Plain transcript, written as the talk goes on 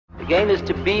game is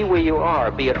to be where you are,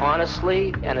 be it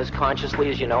honestly and as consciously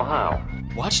as you know how.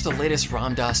 Watch the latest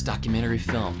Ram Dass documentary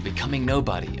film, Becoming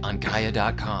Nobody, on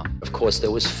Gaia.com. Of course,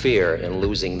 there was fear in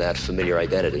losing that familiar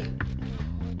identity.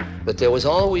 But there was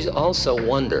always also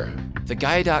wonder. The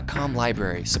Gaia.com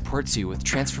library supports you with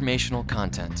transformational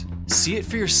content. See it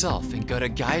for yourself and go to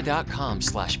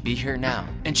Gaia.com/BeHereNow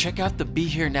and check out the Be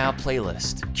Here Now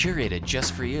playlist, curated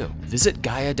just for you. Visit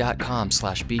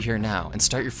Gaia.com/BeHereNow and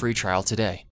start your free trial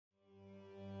today.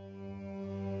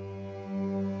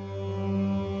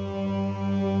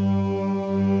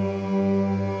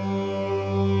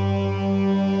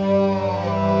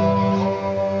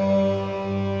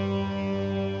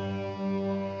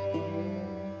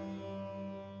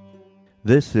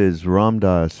 This is Ram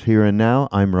Dass Here and Now.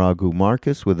 I'm Raghu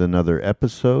Marcus with another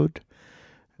episode,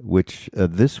 which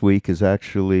this week is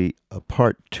actually a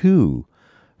part 2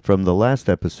 from the last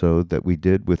episode that we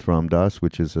did with Ram Dass,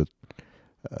 which is a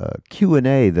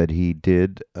Q&A that he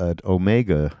did at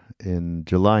Omega in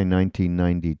July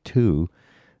 1992.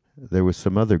 There were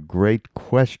some other great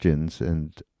questions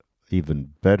and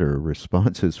even better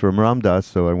responses from Ram Dass,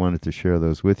 so I wanted to share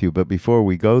those with you. But before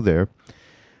we go there,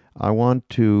 I want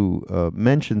to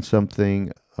mention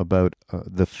something about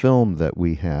the film that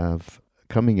we have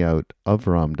coming out of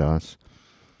Ram Dass.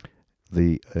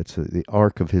 It's the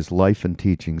arc of his life and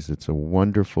teachings. It's a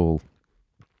wonderful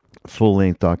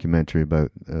full-length documentary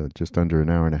about just under an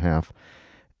hour and a half,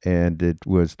 and it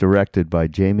was directed by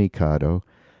Jamie Cotto,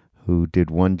 who did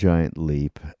One Giant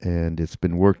Leap, and it's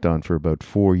been worked on for about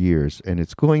 4 years, and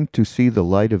it's going to see the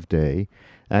light of day.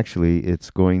 Actually,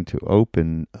 it's going to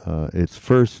open, its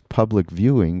first public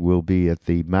viewing will be at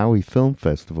the Maui Film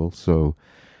Festival, so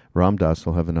Ram Dass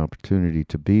will have an opportunity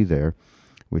to be there,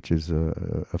 which is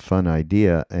a fun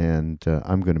idea, and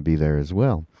I'm going to be there as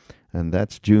well. And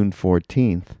that's June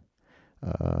 14th.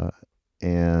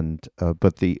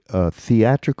 But the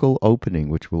theatrical opening,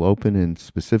 which will open in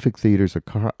specific theaters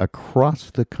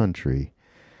across the country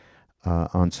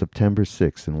on September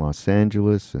 6th in Los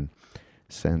Angeles and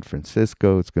San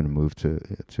Francisco. It's going to move to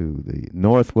the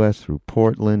Northwest through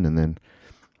Portland, and then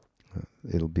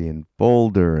it'll be in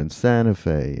Boulder and Santa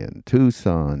Fe and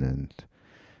Tucson and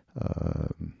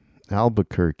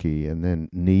Albuquerque, and then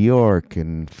New York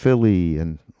and Philly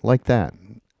and like that.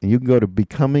 And you can go to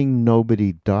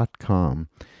becomingnobody.com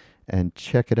and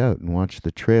check it out and watch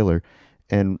the trailer.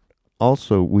 And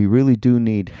also, we really do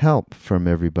need help from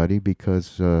everybody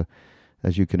because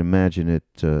as you can imagine, it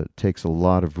takes a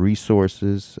lot of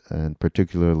resources and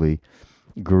particularly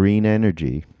green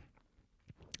energy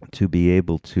to be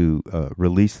able to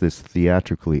release this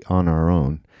theatrically on our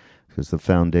own, because the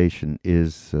foundation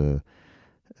is the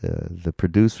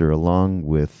producer along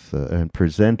with and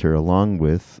presenter along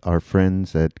with our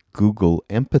friends at Google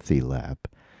Empathy Lab.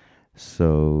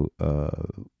 So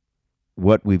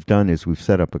what we've done is we've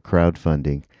set up a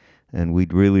crowdfunding, and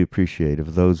we'd really appreciate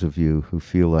if those of you who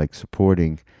feel like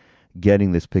supporting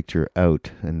getting this picture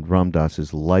out and Ram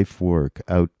Dass's life work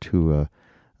out to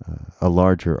a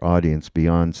larger audience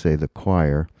beyond, say, the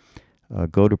choir,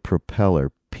 go to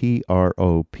Propeller,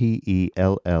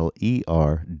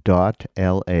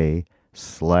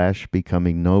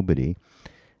 PROPELLER.LA/becoming-nobody.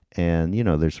 And, you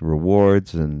know, there's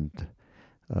rewards and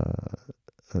a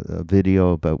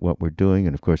video about what we're doing.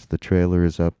 And, of course, the trailer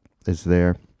is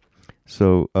there.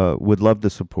 So would love the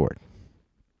support.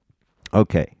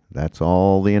 Okay, that's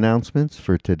all the announcements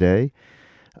for today.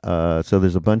 So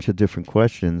there's a bunch of different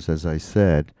questions, as I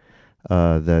said,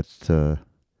 that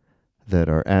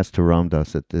are asked to Ram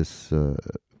Dass at this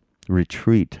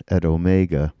retreat at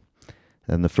Omega.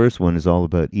 And the first one is all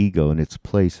about ego and its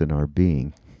place in our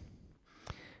being.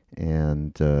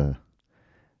 And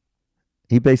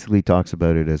he basically talks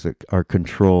about it as our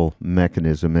control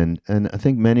mechanism. And I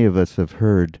think many of us have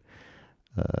heard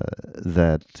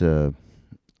that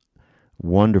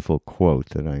wonderful quote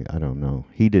that I don't know.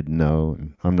 He didn't know,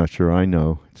 and I'm not sure I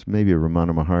know. It's maybe a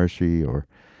Ramana Maharshi or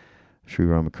Sri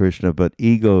Ramakrishna, but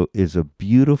ego is a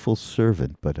beautiful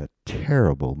servant, but a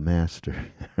terrible master,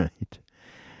 right?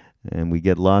 And we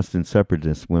get lost in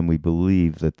separateness when we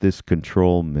believe that this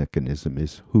control mechanism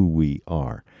is who we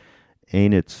are.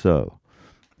 Ain't it so?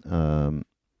 There's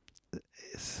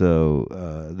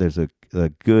a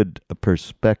good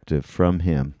perspective from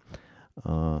him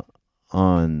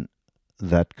on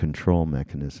that control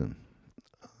mechanism.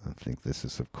 I think this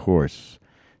is, of course,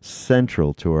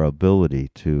 central to our ability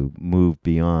to move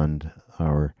beyond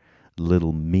our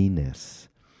little meanness.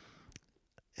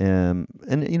 And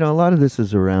you know, a lot of this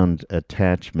is around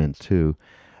attachment too,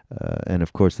 and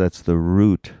of course that's the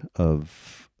root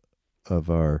of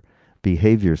our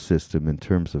behavior system in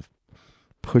terms of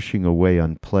pushing away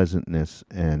unpleasantness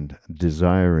and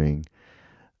desiring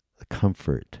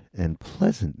comfort and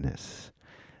pleasantness.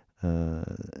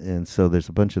 And so there's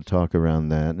a bunch of talk around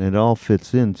that, and it all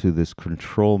fits into this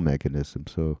control mechanism.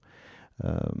 So,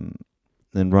 and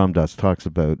Ram Dass talks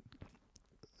about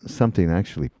something that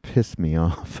actually pissed me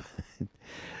off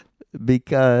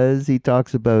because he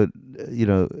talks about,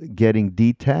 getting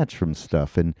detached from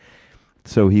stuff. And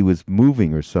so he was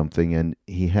moving or something, and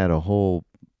he had a whole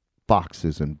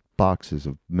boxes and boxes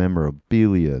of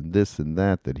memorabilia and this and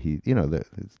that he, that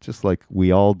it's just like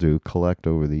we all do, collect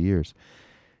over the years.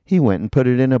 He went and put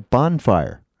it in a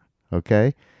bonfire,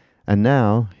 okay? And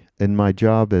now, in my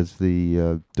job as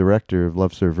the director of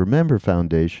Love Serve Remember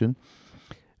Foundation,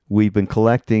 we've been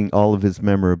collecting all of his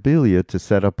memorabilia to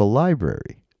set up a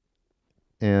library.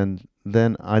 And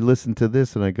then I listen to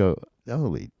this and I go,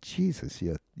 holy Jesus,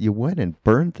 you went and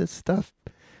burned this stuff?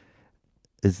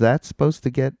 Is that supposed to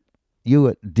get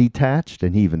you detached?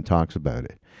 And he even talks about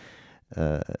it.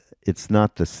 It's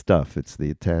not the stuff, it's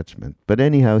the attachment. But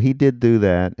anyhow, he did do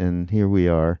that, and here we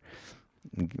are,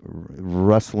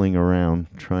 rustling around,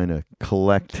 trying to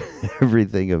collect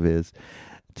everything of his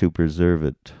to preserve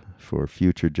it for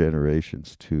future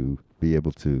generations to be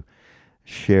able to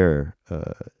share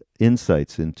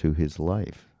insights into his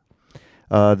life.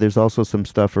 There's also some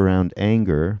stuff around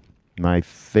anger, my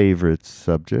favorite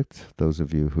subject. Those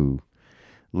of you who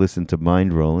listen to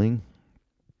Mind Rolling,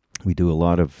 we do a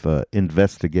lot of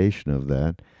investigation of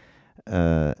that.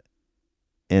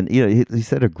 And he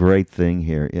said a great thing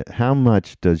here. How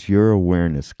much does your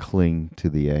awareness cling to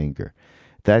the anger?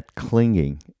 That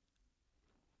clinging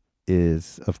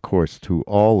is, of course, to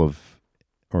all of,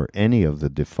 or any of the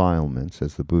defilements,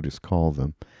 as the Buddhists call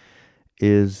them,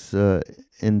 is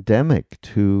endemic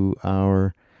to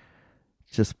our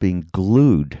just being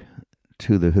glued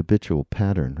to the habitual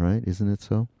pattern, right? Isn't it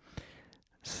so?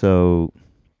 So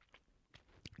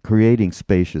creating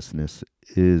spaciousness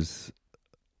is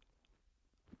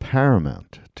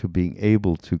paramount to being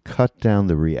able to cut down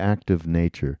the reactive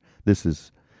nature. This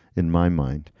is, in my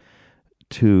mind,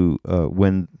 to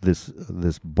when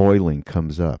this boiling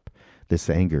comes up, this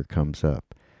anger comes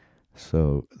up.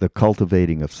 So the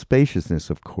cultivating of spaciousness,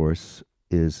 of course,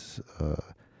 is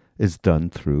done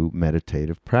through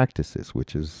meditative practices,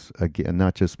 which is, again,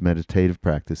 not just meditative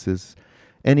practices,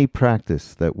 any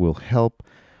practice that will help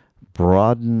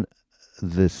broaden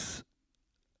this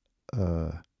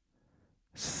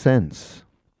sense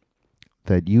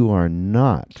that you are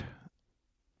not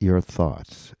your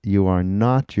thoughts, you are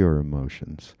not your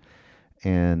emotions.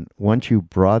 And once you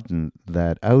broaden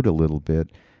that out a little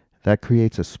bit, that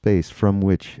creates a space from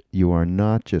which you are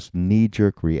not just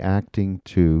knee-jerk reacting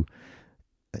to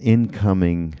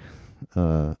incoming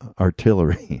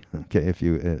artillery, okay, if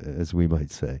you, as we might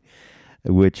say,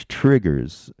 which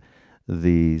triggers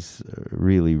these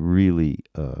really, really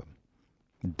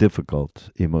difficult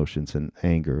emotions, and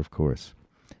anger, of course.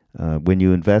 When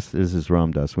you invest, this is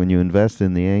Ram Dass, when you invest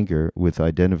in the anger with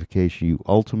identification, you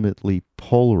ultimately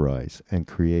polarize and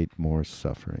create more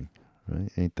suffering.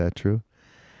 Right? Ain't that true?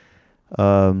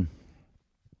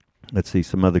 Let's see,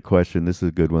 some other question. This is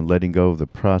a good one. Letting go of the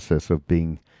process of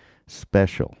being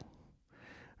special.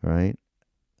 Right?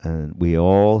 And we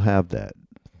all have that.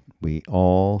 We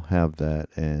all have that.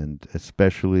 And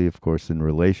especially, of course, in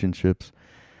relationships.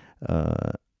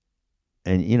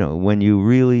 And, when you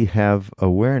really have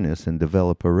awareness and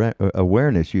develop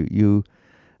awareness, you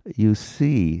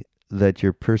see that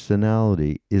your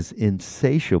personality is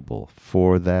insatiable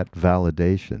for that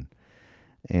validation.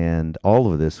 And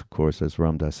all of this, of course, as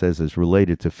Ram Dass says, is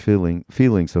related to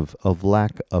feelings of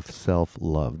lack of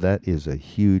self-love. That is a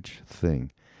huge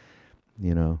thing.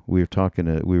 We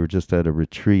were just at a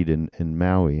retreat in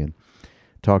Maui, and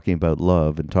talking about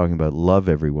love, and talking about love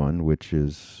everyone, which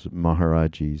is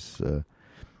Maharaji's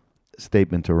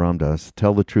statement to Ram Dass,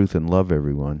 tell the truth and love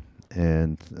everyone.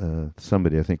 And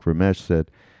somebody, I think Ramesh,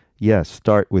 said, yes,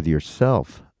 start with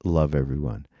yourself, love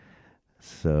everyone.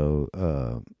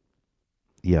 So,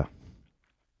 yeah,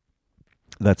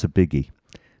 that's a biggie.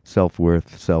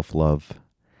 Self-worth, self-love.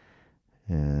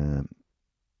 And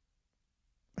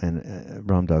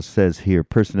Ram Dass says here,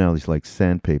 personality is like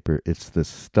sandpaper. It's the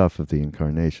stuff of the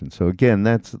incarnation. So again,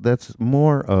 that's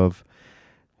more of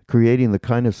creating the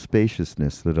kind of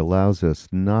spaciousness that allows us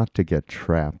not to get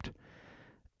trapped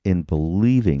in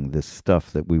believing this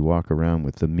stuff that we walk around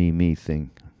with, the me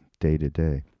thing, day to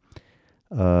day.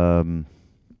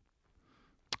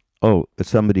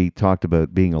 Somebody talked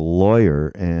about being a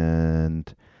lawyer,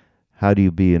 and how do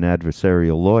you be an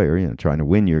adversarial lawyer, trying to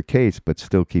win your case, but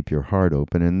still keep your heart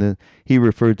open. And then he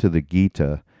referred to the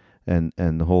Gita, and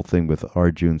the whole thing with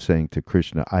Arjun saying to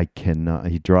Krishna, I cannot,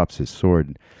 he drops his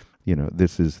sword. You know,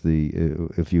 this is the,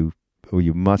 if you,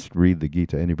 you must read the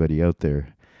Gita. Anybody out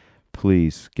there,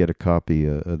 please get a copy.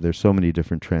 There's so many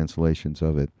different translations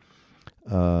of it.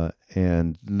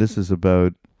 And this is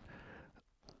about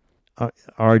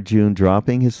Arjun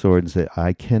dropping his sword and say,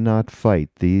 I cannot fight.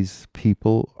 These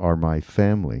people are my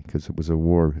family, because it was a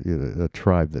war, a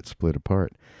tribe that split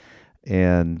apart.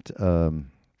 And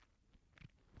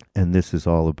this is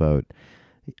all about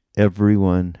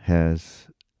everyone has,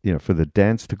 you know, for the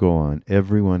dance to go on,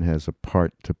 everyone has a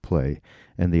part to play.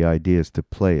 And the idea is to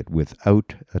play it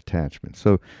without attachment.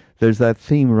 So there's that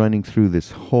theme running through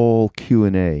this whole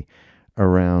Q&A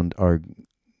around our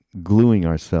gluing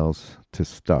ourselves to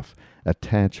stuff,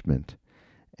 attachment.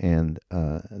 And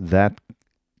that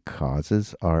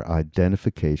causes our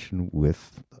identification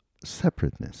with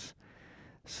separateness.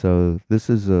 So this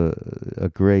is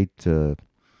a great,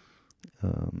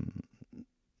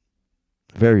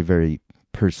 very, very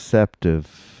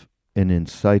perceptive and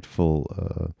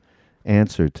insightful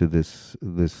answer to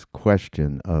this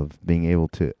question of being able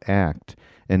to act.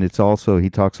 And it's also, he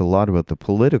talks a lot about the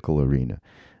political arena,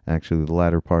 actually the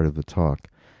latter part of the talk,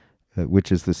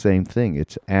 which is the same thing.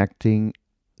 It's acting.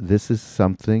 This is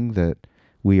something that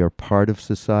we are part of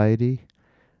society.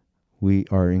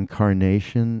 Our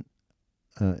incarnation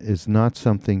is not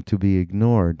something to be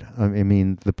ignored. I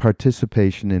mean, the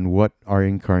participation in what our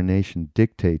incarnation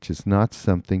dictates is not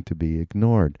something to be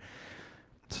ignored.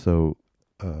 So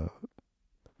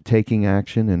taking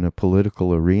action in a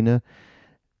political arena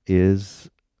is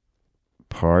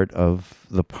part of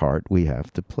the part we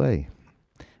have to play.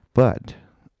 But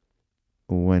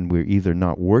when we're either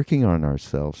not working on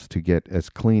ourselves to get as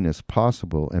clean as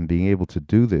possible and being able to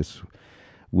do this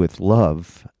with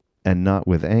love and not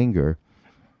with anger,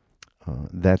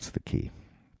 that's the key.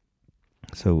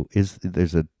 So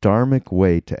there's a dharmic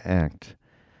way to act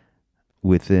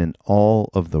within all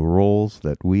of the roles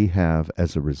that we have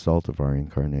as a result of our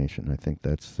incarnation. I think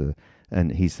that's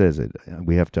and he says it,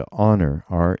 we have to honor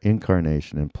our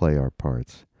incarnation and play our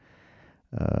parts.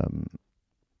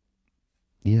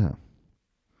 Yeah.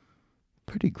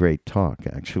 Pretty great talk,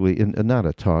 actually. Not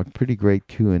a talk, pretty great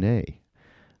Q&A.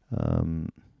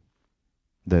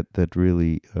 That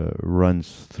really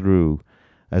runs through,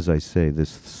 as I say, this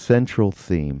central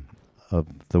theme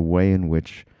of the way in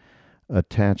which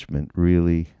attachment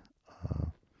really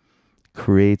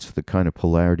creates the kind of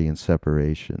polarity and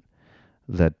separation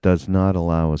that does not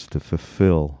allow us to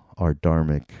fulfill our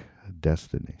dharmic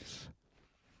destinies.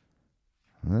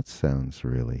 That sounds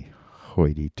really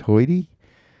hoity-toity.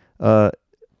 All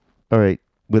right,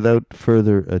 without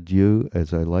further ado,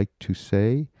 as I like to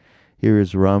say, here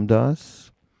is Ram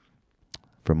Dass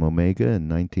from Omega in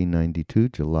 1992,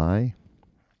 July.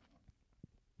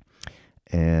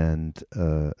 And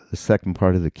the second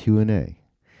part of the Q&A.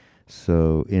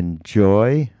 So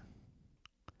enjoy,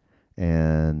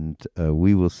 and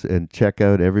we will and check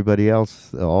out everybody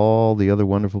else, all the other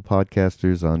wonderful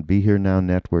podcasters on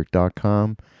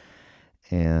BeHereNowNetwork.com.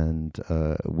 And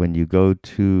when you go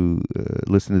to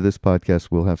listen to this podcast,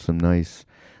 we'll have some nice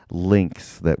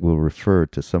links that will refer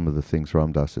to some of the things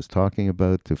Ram Dass is talking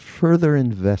about to further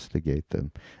investigate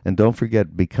them. And don't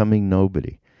forget Becoming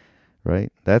Nobody.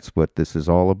 Right? That's what this is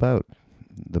all about.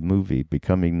 The movie,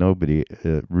 Becoming Nobody,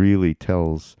 really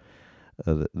tells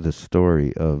the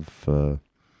story of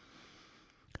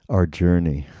our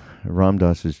journey. Ram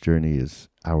Dass's journey is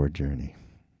our journey.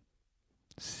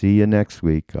 See you next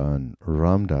week on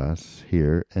Ram Dass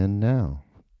Here and Now.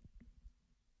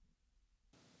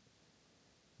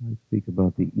 I speak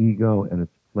about the ego and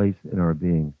its place in our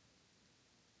being.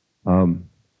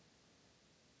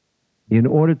 In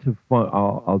order to,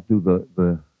 I'll do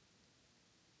the,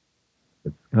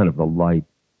 it's kind of the light,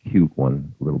 cute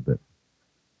one a little bit,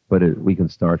 but we can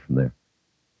start from there.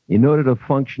 In order to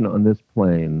function on this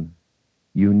plane,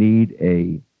 you need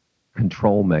a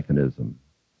control mechanism,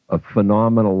 a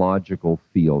phenomenological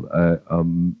field,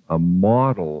 a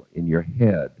model in your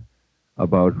head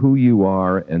about who you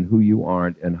are and who you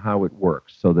aren't and how it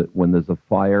works, so that when there's a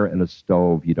fire and a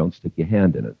stove, you don't stick your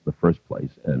hand in it in the first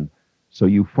place. And so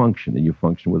you function, and you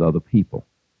function with other people.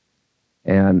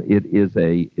 And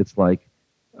it's like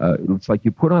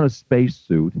you put on a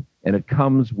spacesuit, and it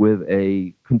comes with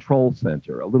a control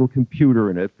center, a little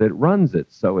computer in it that runs it,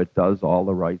 so it does all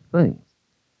the right things.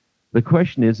 The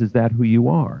question is that who you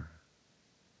are?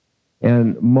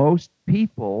 And most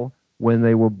people, when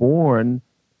they were born,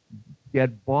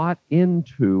 get bought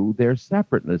into their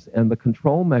separateness and the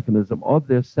control mechanism of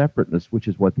their separateness, which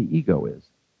is what the ego is.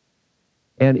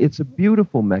 And it's a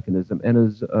beautiful mechanism. And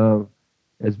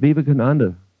as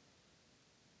Vivekananda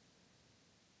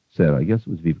said, I guess it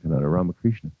was Vivekananda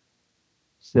Ramakrishna,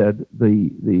 said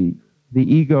the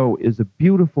ego is a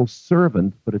beautiful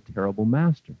servant but a terrible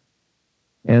master.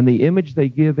 And the image they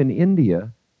give in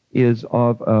India is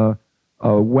of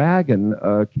a wagon,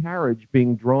 a carriage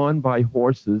being drawn by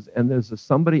horses, and there's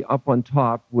somebody up on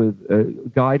top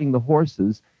with guiding the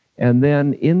horses, and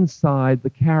then inside the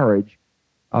carriage,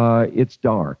 it's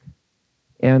dark.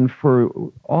 And for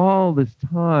all this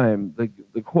time, the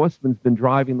horseman's been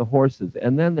driving the horses,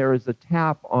 and then there is a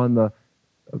tap on the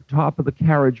top of the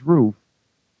carriage roof,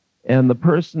 and the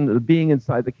person being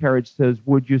inside the carriage says,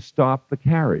 "Would you stop the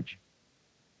carriage?"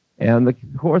 And the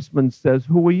horseman says,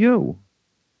 "Who are you?"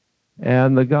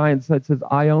 And the guy inside says,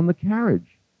 "I own the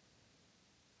carriage."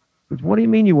 He says, "What do you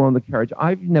mean you own the carriage?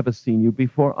 I've never seen you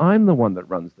before. I'm the one that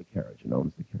runs the carriage and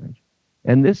owns the carriage."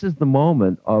 And this is the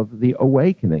moment of the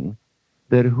awakening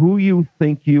that who you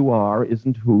think you are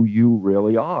isn't who you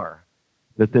really are,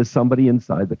 that there's somebody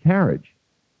inside the carriage.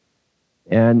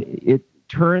 And it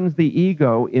turns the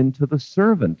ego into the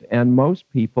servant. And most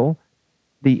people,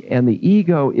 the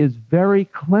ego is very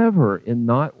clever in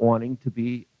not wanting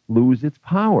to lose its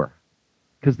power.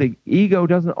 Because the ego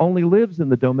doesn't only lives in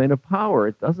the domain of power,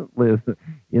 it doesn't live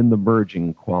in the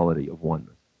merging quality of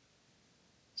oneness.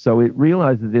 So it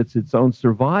realizes its own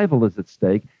survival is at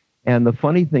stake, and the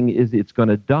funny thing is it's going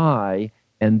to die,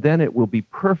 and then it will be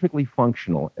perfectly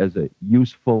functional as a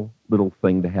useful little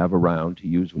thing to have around to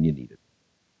use when you need it.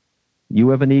 You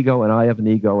have an ego, and I have an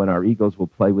ego, and our egos will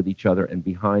play with each other, and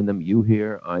behind them, you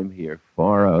here, I'm here,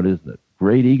 far out, isn't it?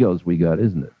 Great egos we got,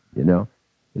 isn't it? You know?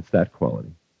 It's that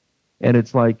quality. And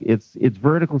it's like, it's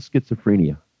vertical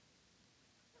schizophrenia.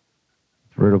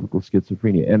 It's vertical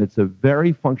schizophrenia. And it's a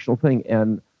very functional thing.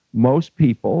 And most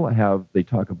people they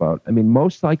talk about,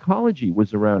 most psychology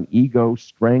was around ego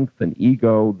strength and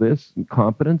ego this and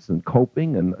competence and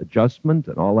coping and adjustment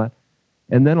and all that.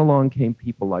 And then along came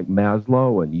people like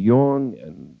Maslow and Jung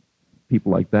and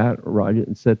people like that,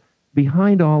 and said,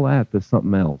 behind all that, there's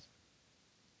something else.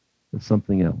 There's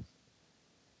something else.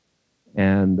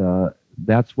 And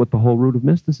that's what the whole root of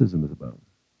mysticism is about.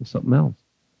 There's something else.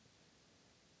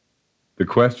 The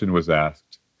question was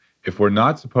asked, if we're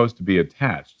not supposed to be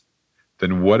attached,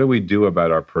 then what do we do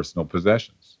about our personal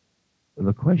possessions?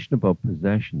 The question about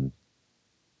possessions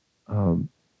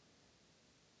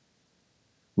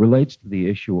relates to the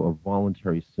issue of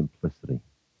voluntary simplicity.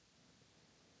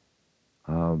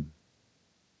 That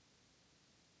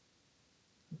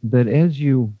as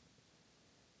you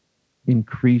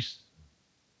increase,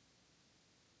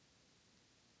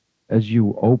 as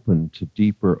you open to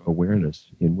deeper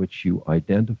awareness in which you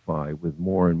identify with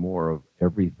more and more of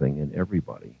everything and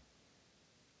everybody,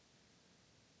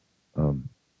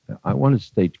 I want to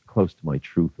stay close to my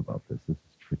truth about this. This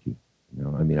is tricky.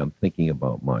 I'm thinking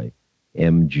about my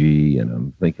MG, and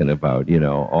I'm thinking about,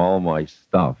 all my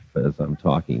stuff as I'm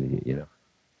talking to you,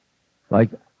 Like,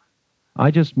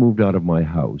 I just moved out of my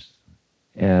house,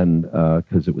 and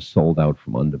because it was sold out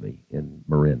from under me in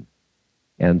Marin.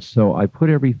 And so I put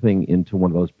everything into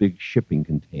one of those big shipping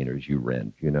containers you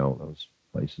rent, those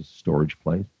places, storage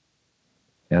place.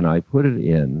 And I put it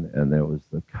in, and there was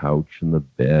the couch and the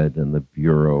bed and the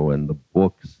bureau and the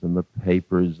books and the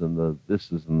papers and the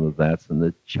thises and the that's and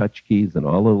the tchotchkes and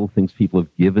all the little things people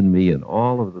have given me and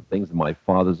all of the things in my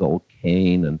father's old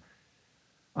cane and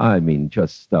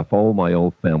just stuff, all my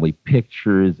old family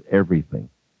pictures, everything.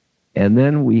 And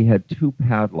then we had 2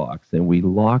 padlocks, and we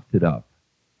locked it up.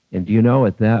 And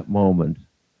at that moment,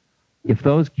 if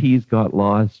those keys got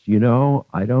lost,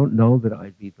 I don't know that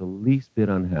I'd be the least bit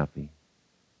unhappy.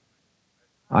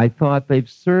 I thought they've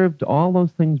served all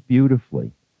those things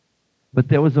beautifully. But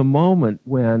there was a moment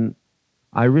when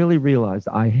I really realized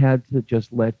I had to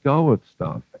just let go of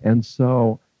stuff. And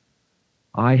so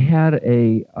I had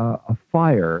a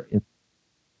fire.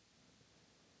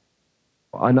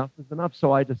 Enough is enough,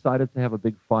 so I decided to have a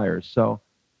big fire. So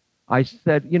I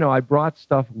said, I brought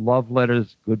stuff, love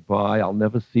letters, goodbye, I'll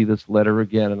never see this letter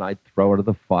again, and I'd throw it in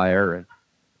the fire. And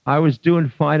I was doing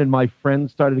fine, and my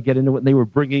friends started to get into it, and they were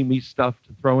bringing me stuff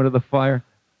to throw into the fire.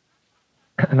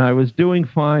 And I was doing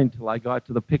fine till I got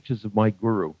to the pictures of my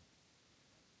guru.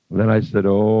 And then I said,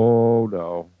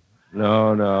 oh,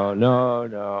 no,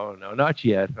 not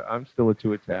yet. I'm still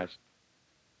too attached.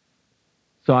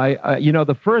 So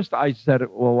the first I said,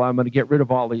 well, I'm going to get rid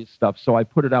of all these stuff. So I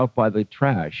put it out by the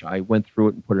trash. I went through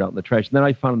it and put it out in the trash. And then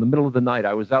I found in the middle of the night,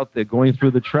 I was out there going through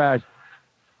the trash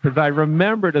because I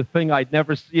remembered a thing I'd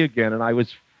never see again, and I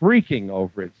was freaking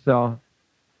over it. So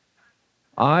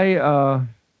I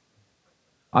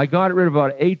got rid of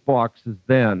about 8 boxes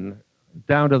then,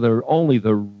 down to only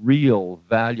the real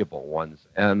valuable ones.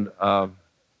 And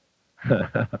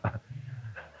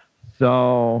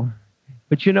So,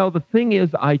 but you know, the thing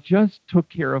is, I just took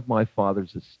care of my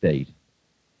father's estate.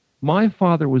 My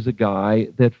father was a guy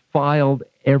that filed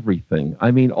everything.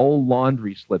 I mean, old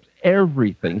laundry slips,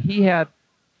 everything. He had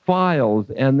files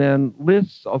and then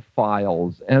lists of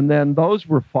files, and then those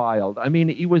were filed. I mean,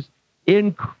 it was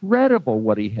incredible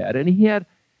what he had. And he had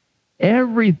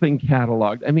everything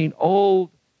cataloged. I mean,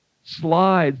 old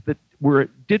slides that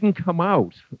didn't come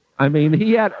out. I mean,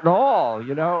 he had it all,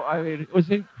 you know. I mean, it was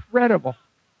incredible.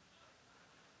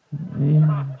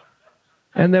 Yeah.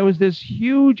 And there was this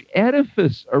huge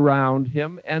edifice around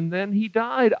him, and then he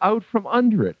died out from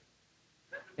under it.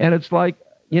 And it's like,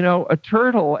 you know, a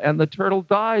turtle, and the turtle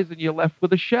dies, and you're left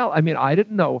with a shell. I mean, I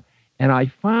didn't know. And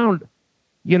I found,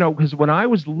 you know, because when I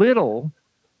was little,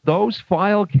 those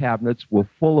file cabinets were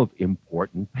full of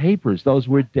important papers. Those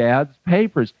were Dad's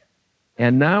papers.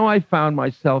 And now I found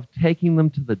myself taking them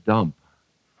to the dump.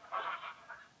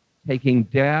 Taking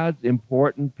Dad's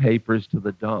important papers to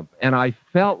the dump. And I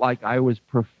felt like I was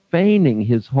profaning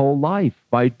his whole life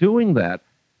by doing that.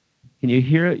 Can you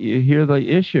hear it? You hear the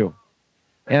issue?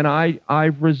 And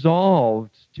I've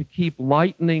resolved to keep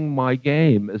lightening my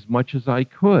game as much as I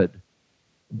could.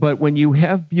 But when you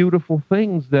have beautiful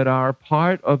things that are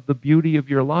part of the beauty of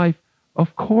your life,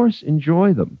 of course,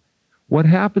 enjoy them. What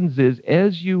happens is,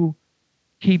 as you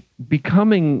keep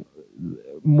becoming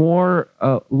more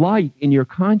light in your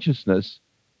consciousness,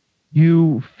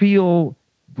 you feel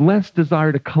less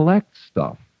desire to collect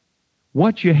stuff.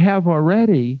 What you have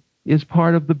already is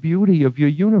part of the beauty of your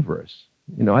universe.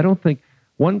 You know, I don't think,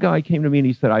 one guy came to me and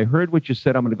he said, I heard what you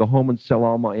said, I'm going to go home and sell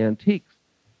all my antiques.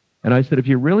 And I said, if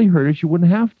you really heard it, you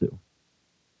wouldn't have to.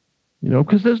 You know,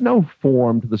 because there's no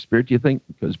form to the spirit. You think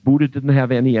because Buddha didn't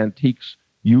have any antiques,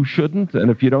 you shouldn't? And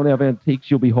if you don't have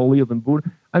antiques, you'll be holier than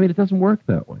Buddha? I mean, it doesn't work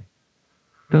that way.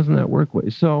 Doesn't that work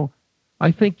way? So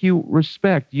I think you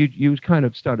respect, you kind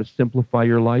of start to simplify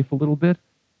your life a little bit.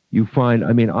 You find,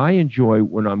 I mean, I enjoy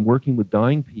when I'm working with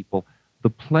dying people, the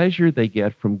pleasure they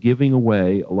get from giving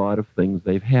away a lot of things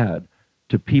they've had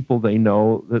to people they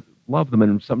know that love them.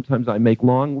 And sometimes I make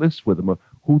long lists with them of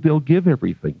who they'll give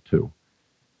everything to.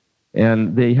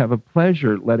 And they have a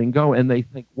pleasure letting go. And they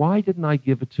think, why didn't I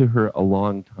give it to her a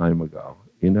long time ago?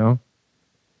 You know?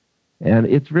 And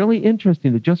it's really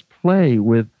interesting to just play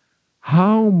with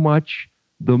how much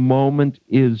the moment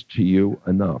is to you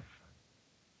enough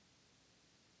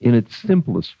in its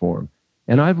simplest form.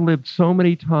 And I've lived so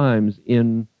many times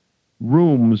in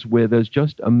rooms where there's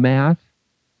just a mat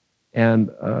and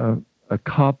a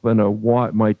cup and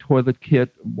my toilet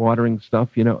kit, watering stuff,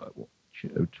 you know,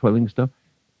 toileting stuff,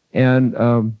 and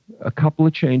a couple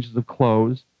of changes of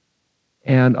clothes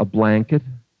and a blanket.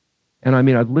 And I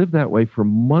mean, I've lived that way for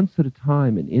months at a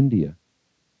time in India,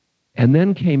 and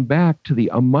then came back to the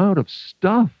amount of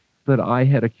stuff that I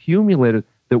had accumulated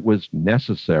that was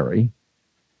necessary.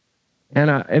 And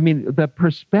I mean, the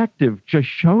perspective just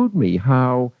showed me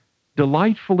how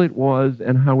delightful it was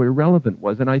and how irrelevant it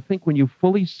was. And I think when you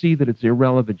fully see that it's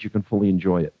irrelevant, you can fully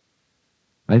enjoy it.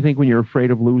 I think when you're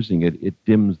afraid of losing it, it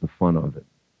dims the fun of it.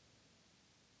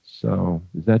 So,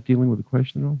 is that dealing with the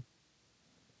question at all?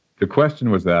 The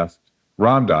question was asked,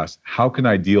 Ram Dass, how can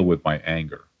I deal with my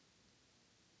anger?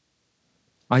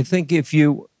 I think if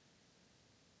you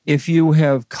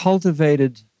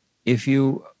cultivate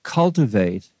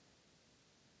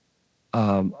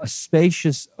a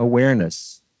spacious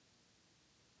awareness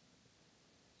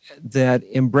that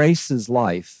embraces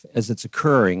life as it's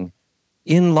occurring.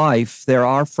 In life, there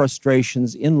are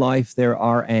frustrations. In life, there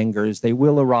are angers. They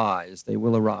will arise. They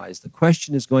will arise. The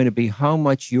question is going to be how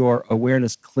much your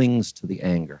awareness clings to the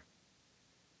anger,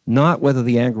 not whether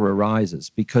the anger arises,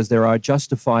 because there are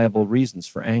justifiable reasons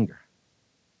for anger.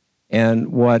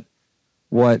 And what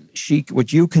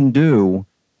you can do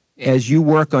as you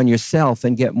work on yourself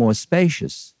and get more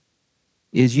spacious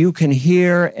is you can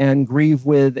hear and grieve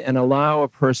with and allow a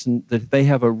person that they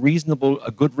have a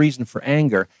good reason for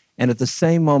anger, and at the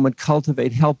same moment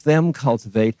help them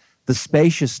cultivate the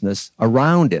spaciousness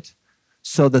around it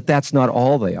so that that's not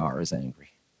all they are is angry.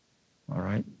 All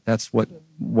right? That's what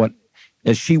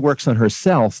as she works on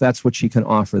herself, that's what she can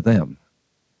offer them.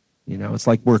 You know, it's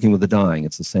like working with the dying.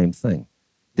 It's the same thing.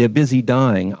 They're busy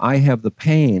dying. I have the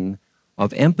pain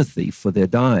of empathy for their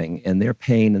dying and their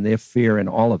pain and their fear and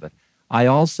all of it. I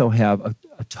also have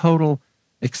a total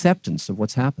acceptance of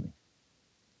what's happening.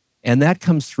 And that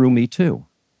comes through me too.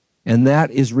 And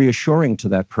that is reassuring to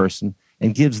that person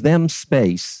and gives them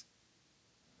space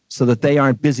so that they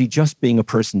aren't busy just being a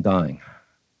person dying.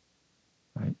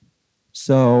 Right?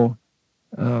 So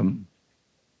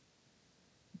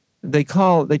they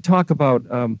talk about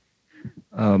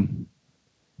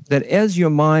that as your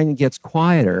mind gets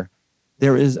quieter,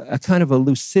 there is a kind of a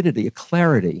lucidity, a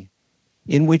clarity,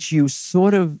 in which you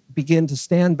sort of begin to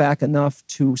stand back enough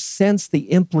to sense the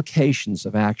implications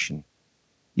of action.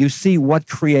 You see what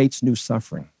creates new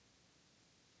suffering.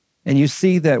 And you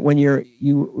see that when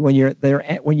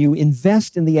you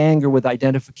invest in the anger with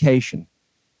identification,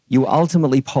 you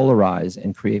ultimately polarize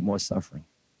and create more suffering.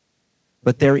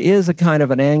 But there is a kind of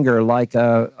an anger like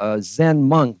a Zen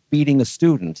monk beating a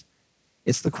student.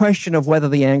 It's the question of whether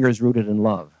the anger is rooted in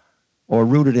love or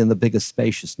rooted in the biggest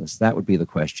spaciousness. That would be the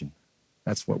question.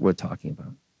 That's what we're talking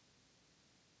about.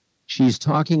 She's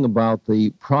talking about the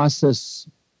process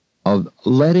of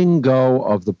letting go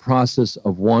of the process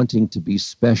of wanting to be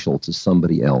special to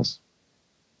somebody else.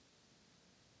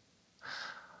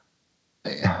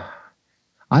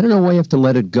 I don't know why you have to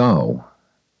let it go.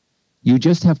 You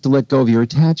just have to let go of your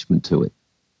attachment to it.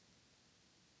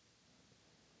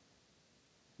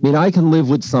 I mean, I can live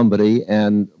with somebody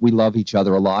and we love each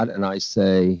other a lot, and I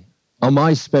say, "Am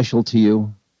I special to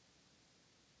you?"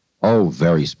 "Oh,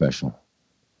 very special."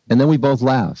 And then we both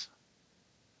laugh.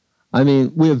 I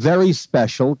mean, we're very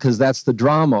special because that's the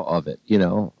drama of it, you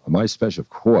know. Am I special? Of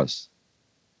course.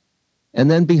 And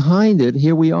then behind it,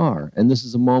 here we are. And this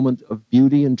is a moment of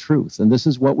beauty and truth. And this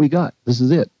is what we got. This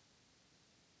is it.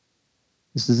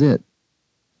 This is it.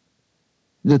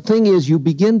 The thing is, you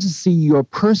begin to see your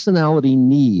personality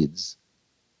needs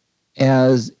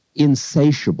as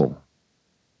insatiable.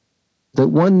 That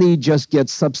one need just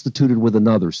gets substituted with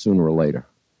another sooner or later.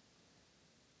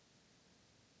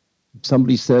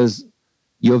 Somebody says,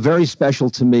 "You're very special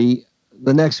to me."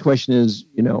 The next question is,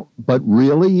 you know, "But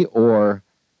really?" Or,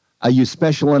 "Are you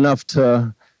special enough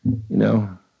to, you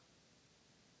know?"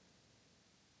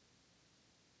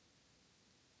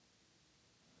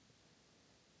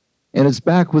 And it's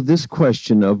back with this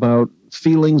question about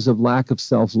feelings of lack of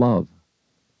self-love.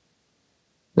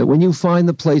 That when you find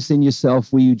the place in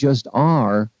yourself where you just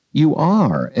are,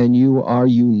 and you are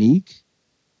unique,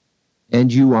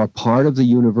 and you are part of the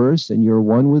universe, and you're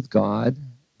one with God,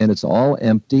 and it's all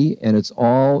empty, and it's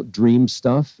all dream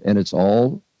stuff, and it's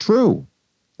all true.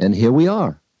 And here we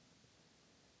are.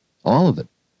 All of it.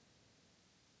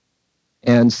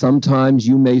 And sometimes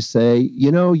you may say,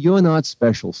 "You know, you're not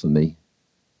special for me."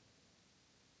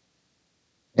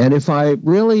 And if I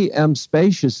really am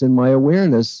spacious in my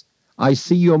awareness, I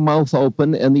see your mouth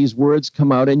open and these words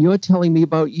come out, and you're telling me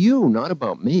about you, not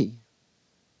about me.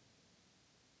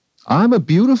 I'm a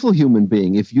beautiful human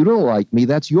being. If you don't like me,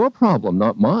 that's your problem,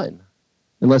 not mine,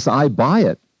 unless I buy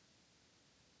it.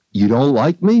 You don't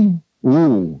like me?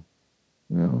 Ooh.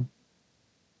 You know.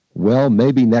 Well,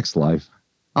 maybe next life.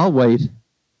 I'll wait.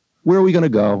 Where are we going to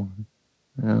go?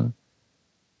 You know.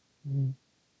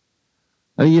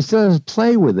 I mean, you sort of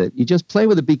play with it. You just play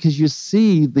with it because you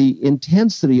see the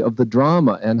intensity of the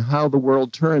drama and how the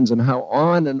world turns and how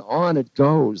on and on it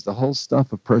goes, the whole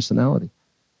stuff of personality.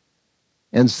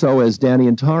 And so, as Danny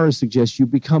and Tara suggest, you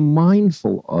become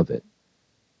mindful of it.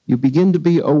 You begin to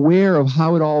be aware of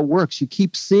how it all works. You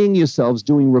keep seeing yourselves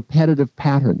doing repetitive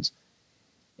patterns.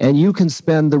 And you can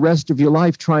spend the rest of your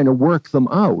life trying to work them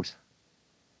out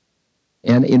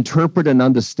and interpret and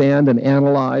understand and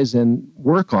analyze and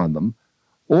work on them.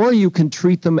 Or you can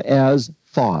treat them as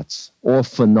thoughts or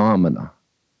phenomena.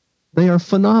 They are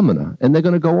phenomena, and they're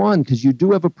going to go on because you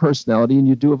do have a personality and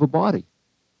you do have a body.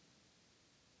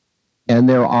 And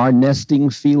there are nesting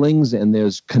feelings, and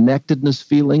there's connectedness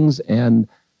feelings. And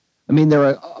I mean, there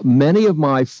are many of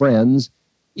my friends,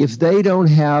 if they don't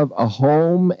have a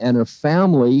home and a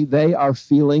family, they are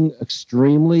feeling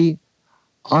extremely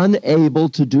unable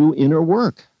to do inner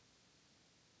work.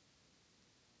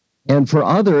 And for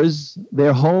others,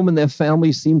 their home and their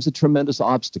family seems a tremendous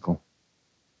obstacle.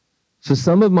 For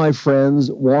some of my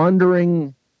friends,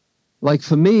 wandering, like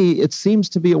for me, it seems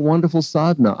to be a wonderful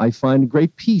sadhana. I find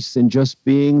great peace in just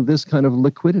being this kind of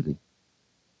liquidity.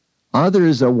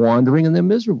 Others are wandering and they're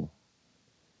miserable.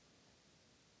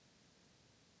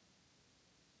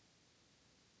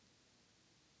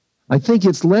 I think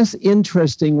it's less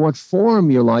interesting what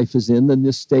form your life is in than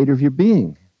this state of your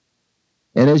being.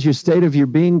 And as your state of your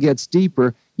being gets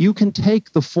deeper, you can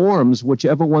take the forms,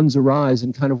 whichever ones arise,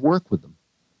 and kind of work with them.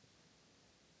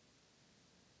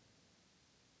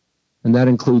 And that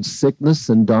includes sickness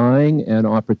and dying and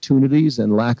opportunities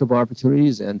and lack of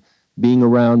opportunities and being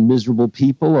around miserable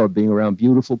people or being around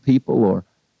beautiful people or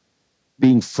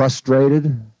being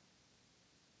frustrated,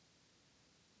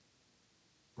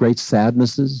 great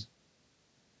sadnesses.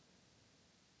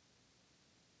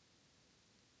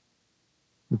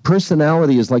 The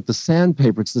personality is like the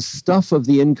sandpaper. It's the stuff of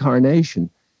the incarnation.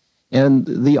 And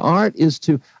the art is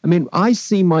to, I mean, I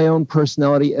see my own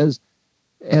personality as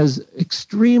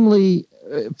extremely,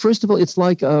 first of all, it's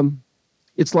like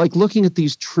looking at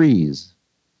these trees.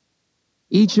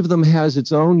 Each of them has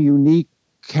its own unique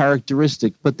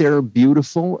characteristic, but they're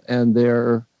beautiful and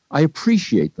I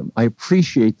appreciate them. I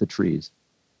appreciate the trees.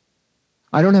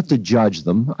 I don't have to judge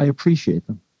them. I appreciate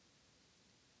them.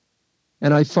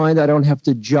 And I find I don't have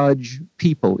to judge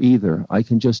people either. I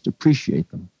can just appreciate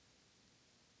them.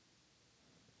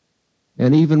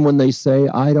 And even when they say,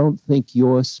 I don't think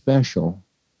you're special,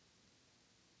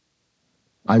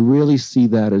 I really see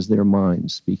that as their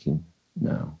mind speaking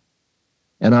now.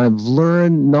 And I've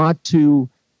learned not to,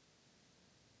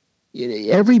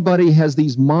 everybody has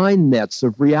these mind nets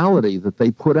of reality that they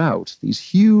put out, these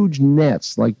huge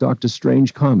nets like Dr.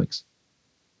 Strange comics.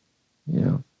 You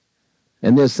know,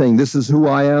 and they're saying, this is who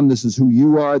I am, this is who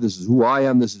you are, this is who I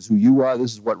am, this is who you are,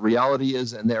 this is what reality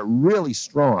is, and they're really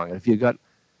strong. And if you got,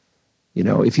 you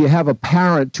know, if you have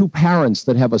two parents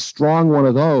that have a strong one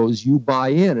of those, you buy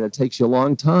in, and it takes you a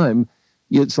long time.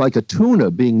 It's like a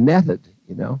tuna being netted,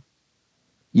 you know.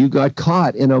 You got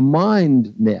caught in a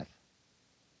mind net.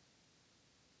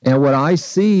 And what I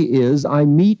see is I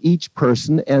meet each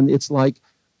person, and it's like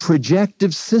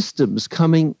projective systems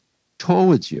coming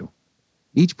towards you.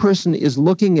 Each person is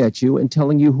looking at you and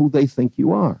telling you who they think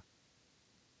you are.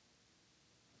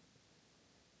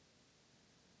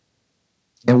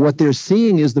 And what they're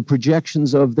seeing is the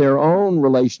projections of their own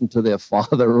relation to their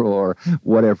father or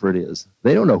whatever it is.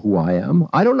 They don't know who I am.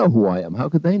 I don't know who I am. How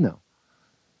could they know?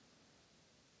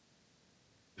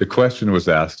 The question was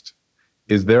asked,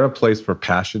 is there a place for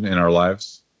passion in our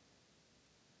lives?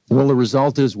 Well, the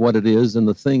result is what it is, and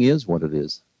the thing is what it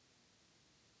is.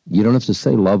 You don't have to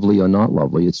say lovely or not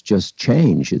lovely. It's just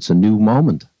change. It's a new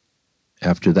moment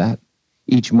after that.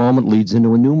 Each moment leads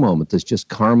into a new moment. There's just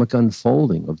karmic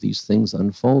unfolding of these things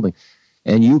unfolding.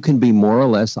 And you can be more or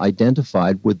less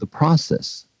identified with the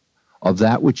process of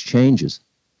that which changes,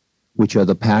 which are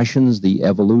the passions, the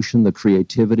evolution, the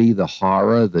creativity, the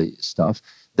horror, the stuff.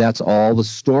 That's all the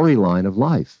storyline of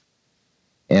life.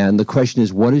 And the question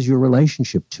is, what is your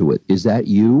relationship to it? Is that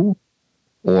you?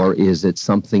 Or is it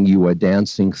something you are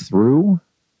dancing through?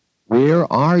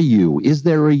 Where are you? Is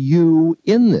there a you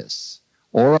in this?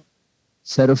 Or a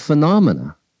set of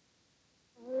phenomena?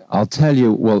 I'll tell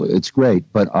you, well, it's great,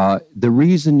 but the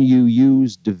reason you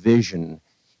use division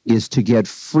is to get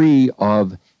free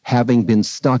of having been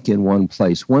stuck in one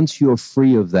place. Once you're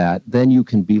free of that, then you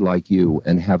can be like you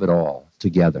and have it all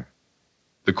together.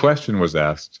 The question was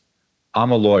asked,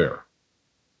 I'm a lawyer.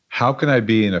 How can I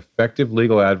be an effective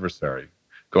legal adversary,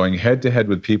 going head-to-head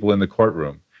with people in the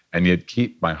courtroom, and yet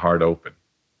keep my heart open?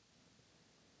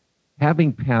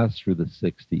 Having passed through the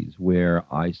 60s, where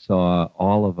I saw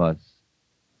all of us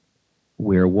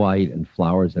wear white and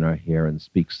flowers in our hair and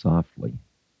speak softly,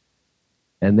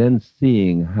 and then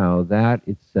seeing how that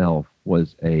itself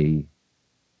was a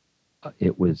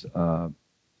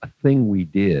thing we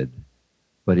did,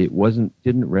 but it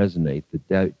didn't resonate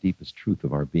the deepest truth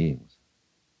of our beings.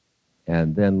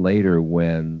 And then later,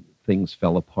 when things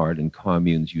fell apart in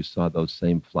communes, you saw those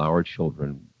same flower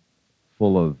children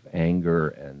full of anger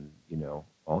and, you know,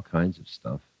 all kinds of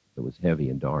stuff that was heavy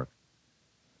and dark.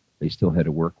 They still had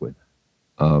to work with.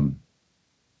 And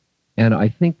I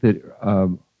think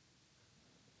that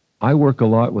I work a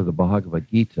lot with the Bhagavad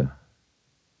Gita,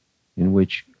 in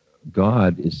which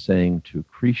God is saying to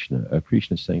Krishna,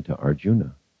 Krishna is saying to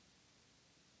Arjuna,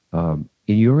 in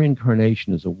your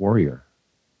incarnation as a warrior,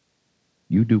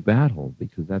 you do battle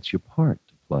because that's your part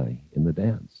to play in the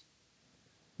dance.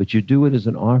 But you do it as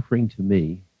an offering to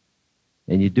me,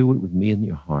 and you do it with me in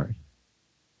your heart.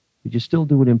 But you still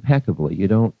do it impeccably. You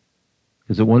don't,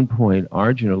 because at one point,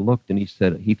 Arjuna looked and he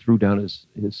said, he threw down his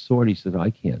sword. He said, I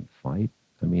can't fight.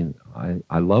 I mean,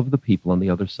 I love the people on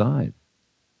the other side.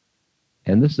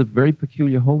 And this is a very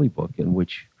peculiar holy book in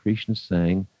which Krishna is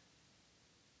saying,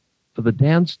 for the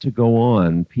dance to go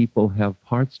on, people have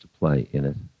parts to play in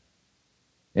it.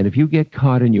 And if you get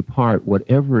caught in your part,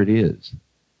 whatever it is,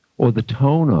 or the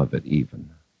tone of it even,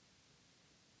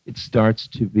 it starts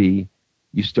to be,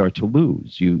 you start to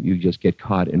lose. You just get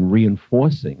caught in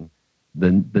reinforcing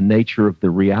the nature of the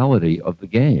reality of the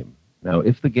game. Now,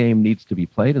 if the game needs to be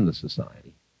played in the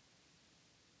society,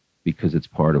 because it's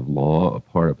part of law, a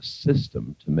part of a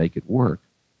system to make it work,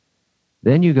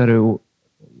 then you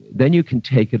can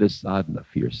take it as sadhana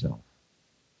for yourself.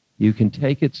 You can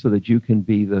take it so that you can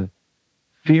be the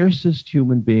fiercest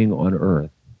human being on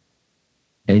earth,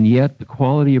 and yet the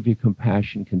quality of your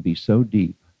compassion can be so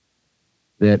deep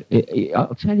that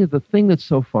I'll tell you, the thing that's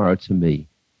so far to me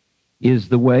is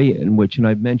the way in which, and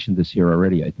I've mentioned this here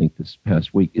already, I think this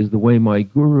past week, is the way my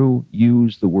guru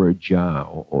used the word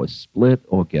jiao, or split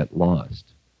or get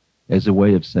lost, as a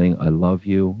way of saying, I love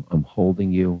you, I'm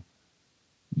holding you,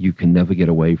 you can never get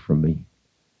away from me.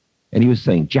 And he was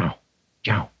saying, jiao,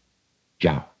 jiao,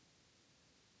 jiao.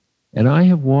 And I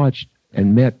have watched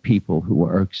and met people who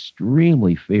are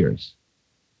extremely fierce,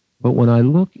 but when I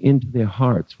look into their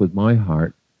hearts with my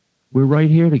heart, we're right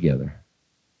here together.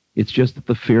 It's just that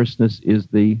the fierceness is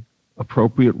the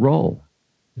appropriate role.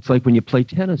 It's like when you play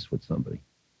tennis with somebody.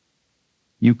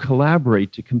 You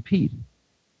collaborate to compete.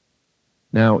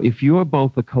 Now, if you're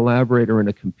both a collaborator and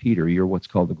a competitor, you're what's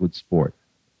called a good sport.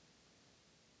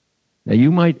 Now,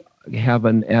 you might have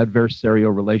an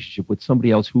adversarial relationship with somebody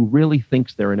else who really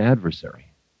thinks they're an adversary.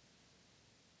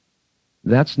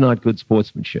 That's not good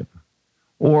sportsmanship.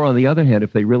 Or, on the other hand,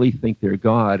 if they really think they're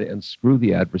God and screw the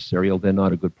adversarial, they're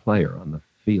not a good player on the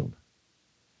field.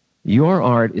 Your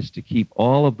art is to keep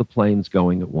all of the planes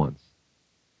going at once.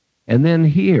 And then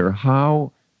here,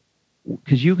 how,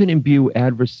 because you can imbue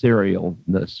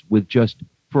adversarialness with just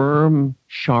firm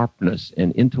sharpness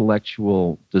and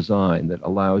intellectual design that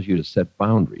allows you to set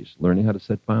boundaries, learning how to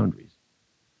set boundaries.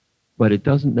 But it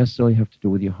doesn't necessarily have to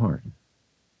do with your heart.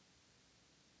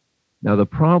 Now, the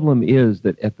problem is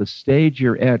that at the stage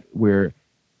you're at where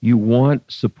you want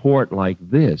support like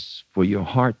this for your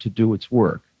heart to do its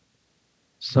work,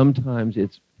 sometimes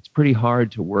it's pretty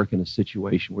hard to work in a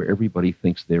situation where everybody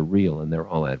thinks they're real and they're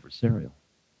all adversarial.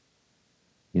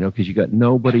 You know, because you got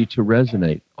nobody to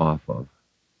resonate off of.